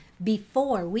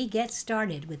Before we get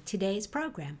started with today's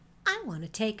program, I want to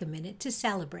take a minute to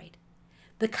celebrate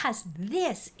because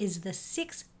this is the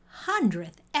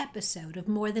 600th episode of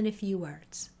More Than a Few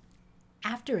Words.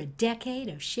 After a decade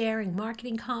of sharing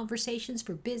marketing conversations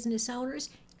for business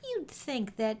owners, you'd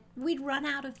think that we'd run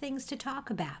out of things to talk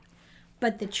about.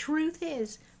 But the truth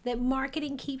is that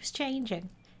marketing keeps changing,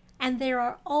 and there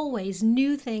are always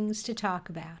new things to talk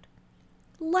about.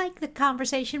 Like the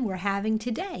conversation we're having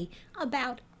today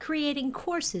about creating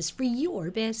courses for your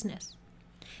business.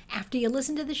 After you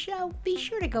listen to the show, be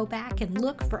sure to go back and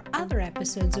look for other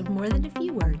episodes of More Than a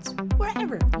Few Words,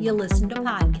 wherever you listen to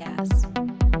podcasts.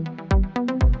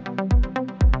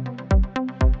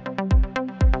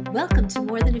 Welcome to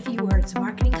More Than a Few Words,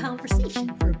 marketing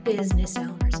conversation for business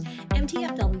owners.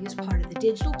 MTFW is part of the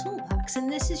Digital Toolbox,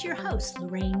 and this is your host,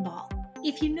 Lorraine Ball.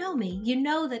 If you know me, you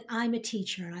know that I'm a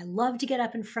teacher and I love to get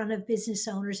up in front of business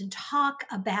owners and talk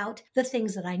about the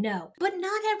things that I know. But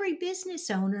not every business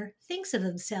owner thinks of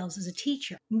themselves as a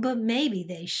teacher, but maybe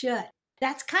they should.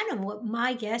 That's kind of what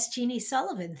my guest, Jeannie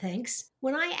Sullivan, thinks.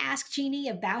 When I ask Jeannie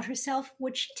about herself,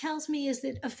 what she tells me is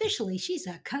that officially she's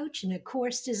a coach and a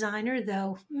course designer,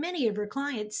 though many of her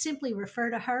clients simply refer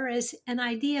to her as an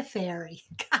idea fairy.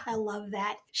 God, I love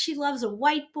that. She loves a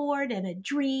whiteboard and a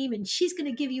dream, and she's going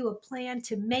to give you a plan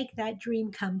to make that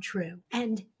dream come true.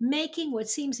 And making what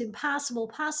seems impossible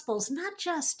possible is not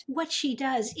just what she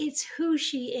does, it's who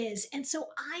she is. And so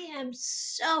I am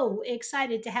so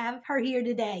excited to have her here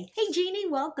today. Hey, Jeannie,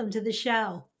 welcome to the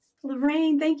show.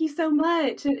 Lorraine, thank you so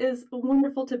much. It is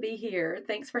wonderful to be here.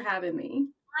 Thanks for having me.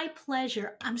 My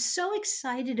pleasure. I'm so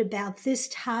excited about this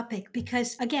topic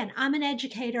because, again, I'm an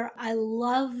educator. I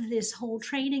love this whole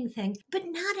training thing, but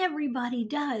not everybody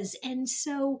does. And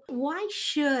so why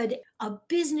should a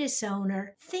business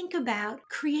owner think about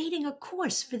creating a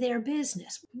course for their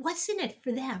business? What's in it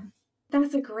for them?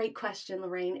 That's a great question,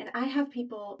 Lorraine. And I have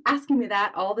people asking me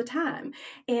that all the time.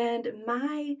 And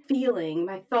my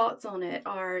thoughts on it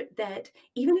are that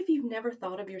even if you've never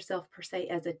thought of yourself per se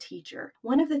as a teacher,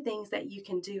 one of the things that you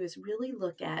can do is really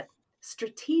look at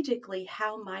strategically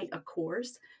how might a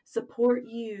course support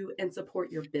you and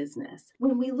support your business.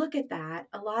 When we look at that,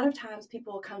 a lot of times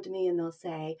people will come to me and they'll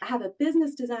say, I have a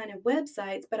business design and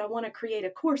websites, but I want to create a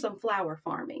course on flower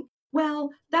farming. Well,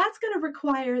 that's going to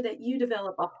require that you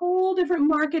develop a whole different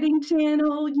marketing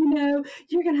channel.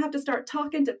 You're going to have to start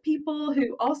talking to people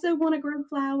who also want to grow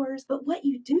flowers. But what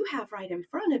you do have right in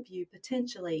front of you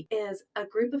potentially is a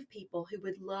group of people who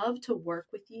would love to work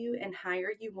with you and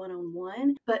hire you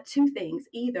one-on-one. But two things,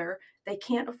 either they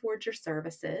can't afford your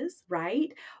services,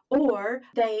 right? Or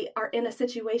they are in a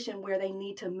situation where they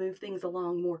need to move things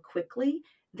along more quickly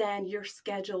than your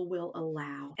schedule will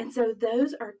allow. And so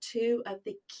those are two of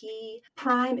the key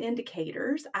prime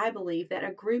indicators, I believe, that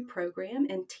a group program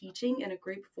and teaching in a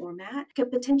group format could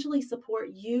potentially support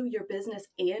you, your business,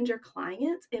 and your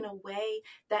clients in a way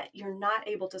that you're not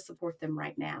able to support them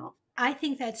right now. I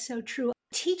think that's so true.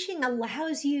 Teaching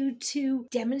allows you to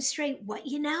demonstrate what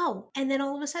you know. And then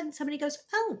all of a sudden somebody goes,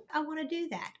 oh, I want to do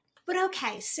that. But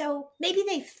okay, so maybe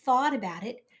they thought about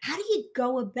it. How do you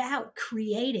go about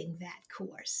creating that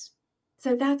course?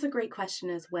 So that's a great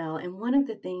question as well. And one of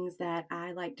the things that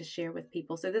I like to share with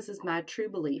people, so this is my true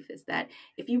belief, is that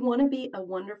if you want to be a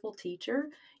wonderful teacher,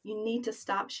 you need to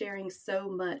stop sharing so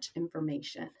much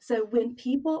information. So when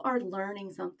people are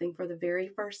learning something for the very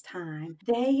first time,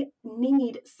 they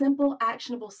need simple,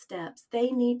 actionable steps. They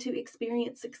need to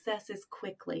experience successes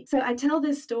quickly. So I tell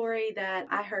this story that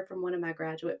I heard from one of my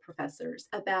graduate professors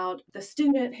about the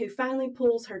student who finally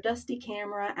pulls her dusty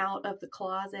camera out of the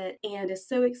closet and is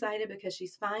so excited because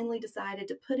she's finally decided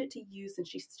to put it to use, and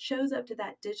she shows up to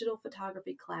that digital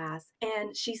photography class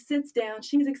and she sits down,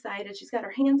 she's excited, she's got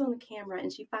her hands on the camera,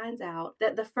 and she finds out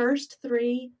that the first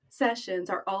 3 sessions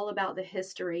are all about the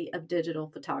history of digital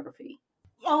photography.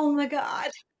 Oh my God.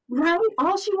 Right?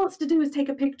 All she wants to do is take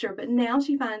a picture, but now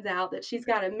she finds out that she's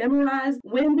got to memorize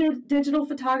when did digital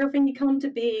photography come to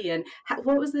be and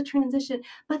what was the transition.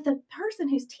 But the person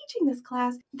who's teaching this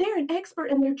class, they're an expert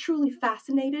and they're truly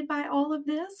fascinated by all of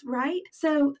this, right?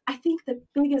 So I think the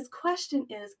biggest question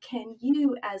is, can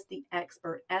you as the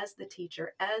expert, as the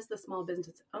teacher, as the small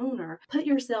business owner, put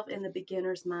yourself in the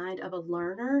beginner's mind of a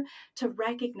learner to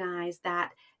recognize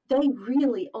that they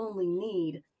really only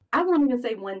need, I won't even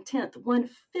say 1/10,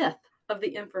 1/5 of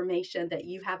the information that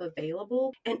you have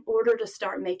available in order to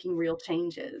start making real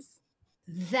changes.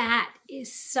 That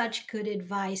is such good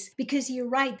advice because you're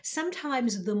right.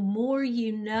 Sometimes the more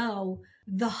you know,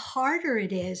 the harder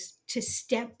it is to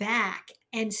step back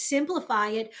and simplify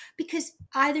it because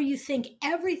either you think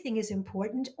everything is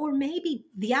important or maybe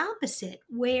the opposite,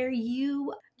 where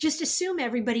you just assume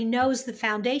everybody knows the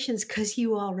foundations because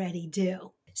you already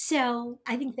do. So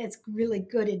I think that's really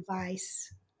good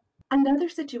advice. Another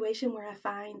situation where I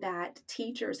find that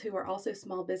teachers who are also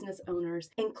small business owners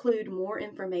include more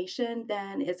information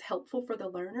than is helpful for the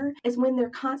learner is when they're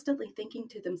constantly thinking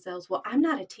to themselves, well, I'm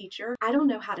not a teacher. I don't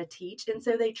know how to teach. And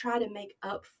so they try to make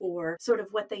up for sort of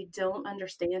what they don't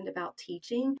understand about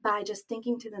teaching by just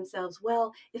thinking to themselves,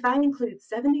 well, if I include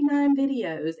 79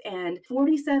 videos and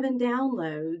 47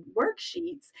 download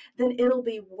worksheets, then it'll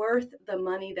be worth the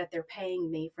money that they're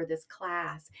paying me for this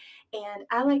class. And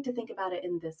I like to think about it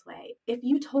in this way. If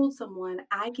you told someone,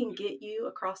 I can get you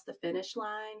across the finish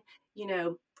line, you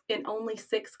know, in only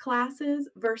 6 classes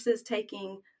versus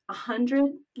taking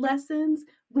 100 lessons,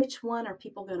 which one are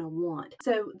people going to want?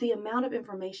 So the amount of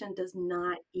information does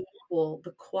not equal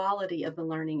the quality of the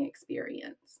learning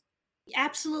experience.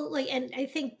 Absolutely. And I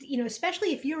think,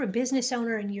 especially if you're a business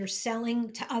owner and you're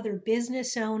selling to other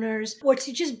business owners or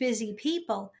to just busy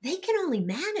people, they can only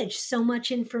manage so much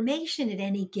information at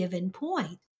any given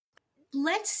point.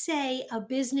 Let's say a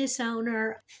business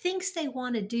owner thinks they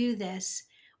want to do this,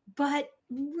 but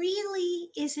really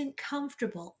isn't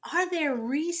comfortable. Are there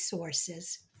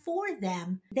resources for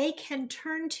them they can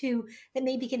turn to that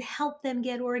maybe can help them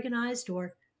get organized,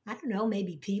 or I don't know,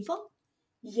 maybe people?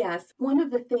 Yes, one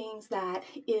of the things that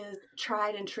is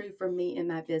tried and true for me in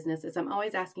my business is I'm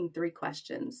always asking 3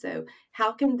 questions. So,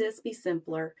 how can this be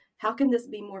simpler? How can this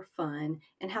be more fun?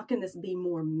 And how can this be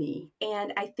more me?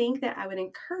 And I think that I would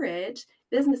encourage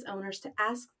business owners to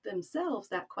ask themselves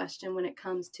that question when it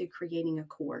comes to creating a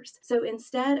course. So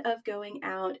instead of going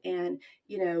out and,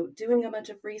 doing a bunch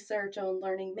of research on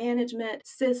learning management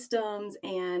systems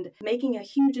and making a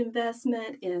huge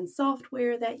investment in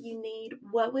software that you need,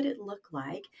 what would it look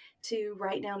like to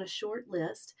write down a short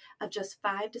list of just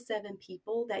 5 to 7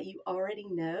 people that you already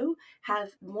know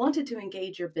have wanted to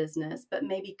engage your business, but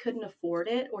maybe couldn't afford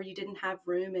it or you didn't have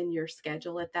room in your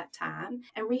schedule at that time,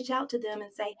 and reach out to them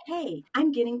and say, hey,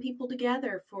 I'm getting people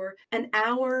together for an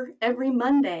hour every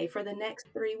Monday for the next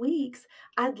 3 weeks.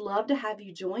 I'd love to have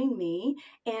you join me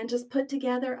and just put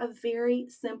together a very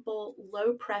simple,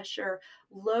 low pressure,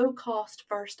 low cost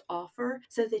first offer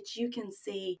so that you can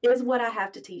see, is what I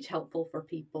have to teach helpful for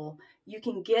people? You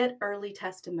can get early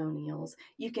testimonials.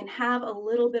 You can have a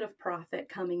little bit of profit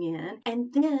coming in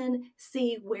and then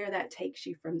see where that takes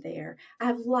you from there. I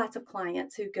have lots of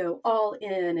clients who go all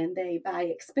in and they buy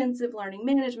expensive learning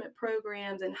management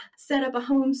programs and set up a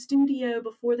home studio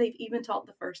before they've even taught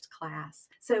the first class.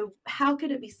 So how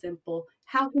could it be simple?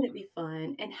 How can it be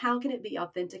fun? And how can it be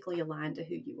authentically aligned to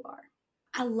who you are?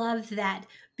 I love that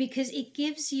because it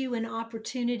gives you an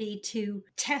opportunity to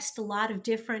test a lot of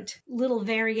different little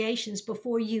variations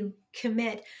before you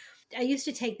commit. I used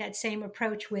to take that same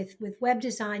approach with web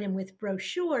design and with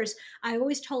brochures. I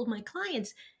always told my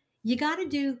clients, you got to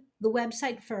do the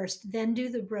website first, then do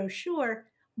the brochure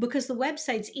because the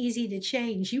website's easy to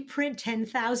change. You print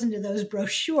 10,000 of those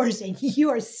brochures and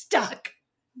you're stuck.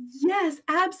 Yes,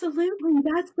 absolutely.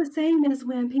 That's the same as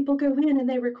when people go in and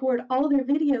they record all their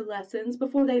video lessons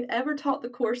before they've ever taught the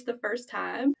course the first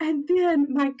time. And then,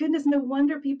 my goodness, no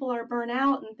wonder people are burnt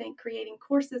out and think creating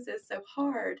courses is so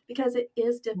hard because it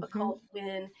is Mhm. difficult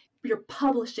when you're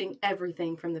publishing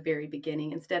everything from the very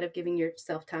beginning instead of giving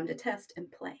yourself time to test and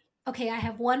play. Okay, I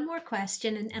have one more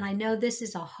question, and I know this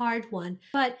is a hard one,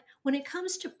 but when it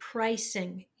comes to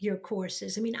pricing your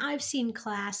courses, I mean, I've seen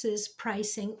classes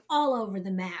pricing all over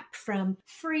the map from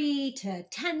free to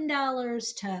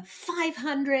 $10 to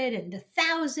 500 and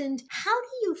 1,000. How do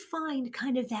you find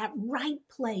kind of that right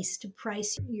place to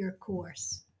price your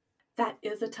course? That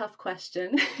is a tough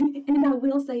question. And I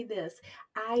will say this,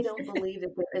 I don't believe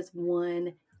that there is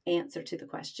one answer to the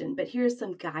question, but here's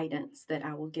some guidance that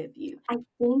I will give you. I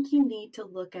think you need to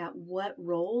look at what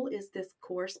role is this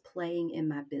course playing in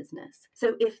my business.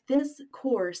 So if this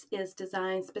course is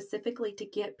designed specifically to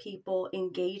get people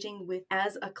engaging with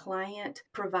as a client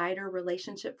provider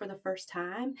relationship for the first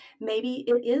time, maybe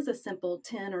it is a simple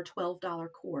 $10 or $12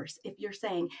 course. If you're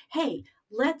saying, hey,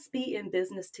 let's be in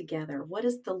business together. What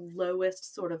is the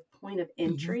lowest sort of point of Mhm.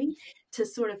 entry to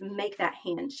sort of make that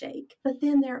handshake? But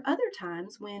then there are other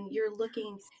times when you're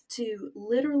looking to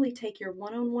literally take your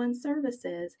one on one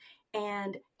services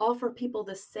and offer people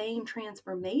the same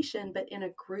transformation but in a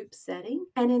group setting.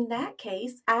 And in that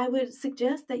case, I would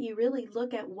suggest that you really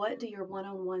look at what do your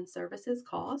one-on-one services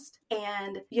cost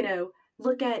and,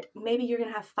 look at maybe you're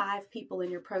going to have 5 people in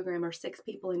your program or 6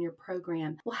 people in your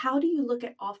program. Well, how do you look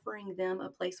at offering them a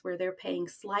place where they're paying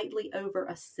slightly over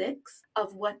a sixth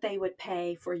of what they would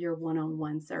pay for your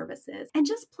one-on-one services? And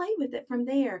just play with it from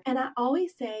there. And I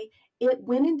always say,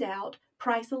 when in doubt,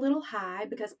 price a little high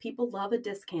because people love a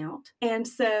discount. And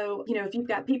so, if you've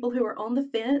got people who are on the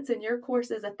fence and your course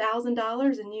is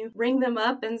 $1,000 and you ring them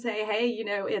up and say, hey,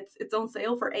 it's on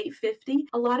sale for $850,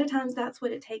 a lot of times that's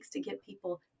what it takes to get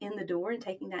people in the door and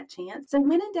taking that chance. So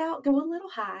when in doubt, go a little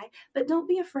high, but don't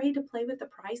be afraid to play with the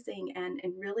pricing and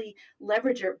really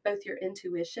leverage both your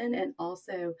intuition and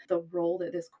also the role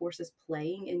that this course is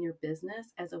playing in your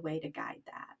business as a way to guide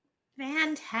that.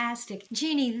 Fantastic.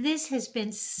 Jeannie, this has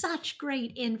been such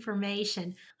great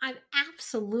information. I'm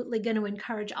absolutely going to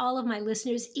encourage all of my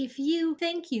listeners, if you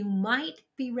think you might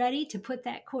be ready to put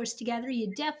that course together,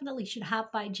 you definitely should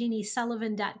hop by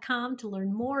jeanniesullivan.com to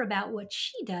learn more about what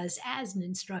she does as an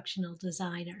instructional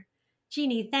designer.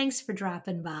 Jeannie, thanks for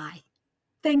dropping by.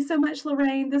 Thanks so much,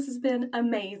 Lorraine. This has been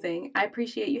amazing. I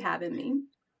appreciate you having me.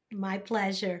 My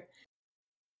pleasure.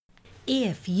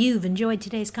 If you've enjoyed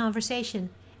today's conversation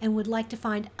and would like to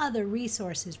find other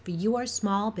resources for your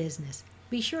small business,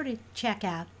 be sure to check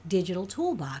out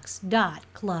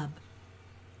digitaltoolbox.club.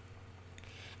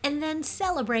 And then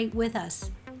celebrate with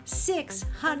us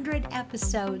 600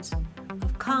 episodes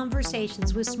of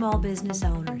conversations with small business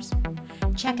owners.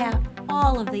 Check out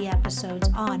all of the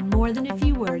episodes on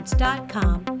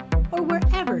morethanafewwords.com or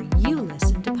wherever you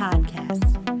listen to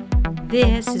podcasts.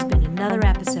 This has been another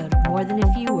episode of More Than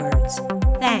a Few Words.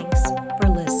 Thanks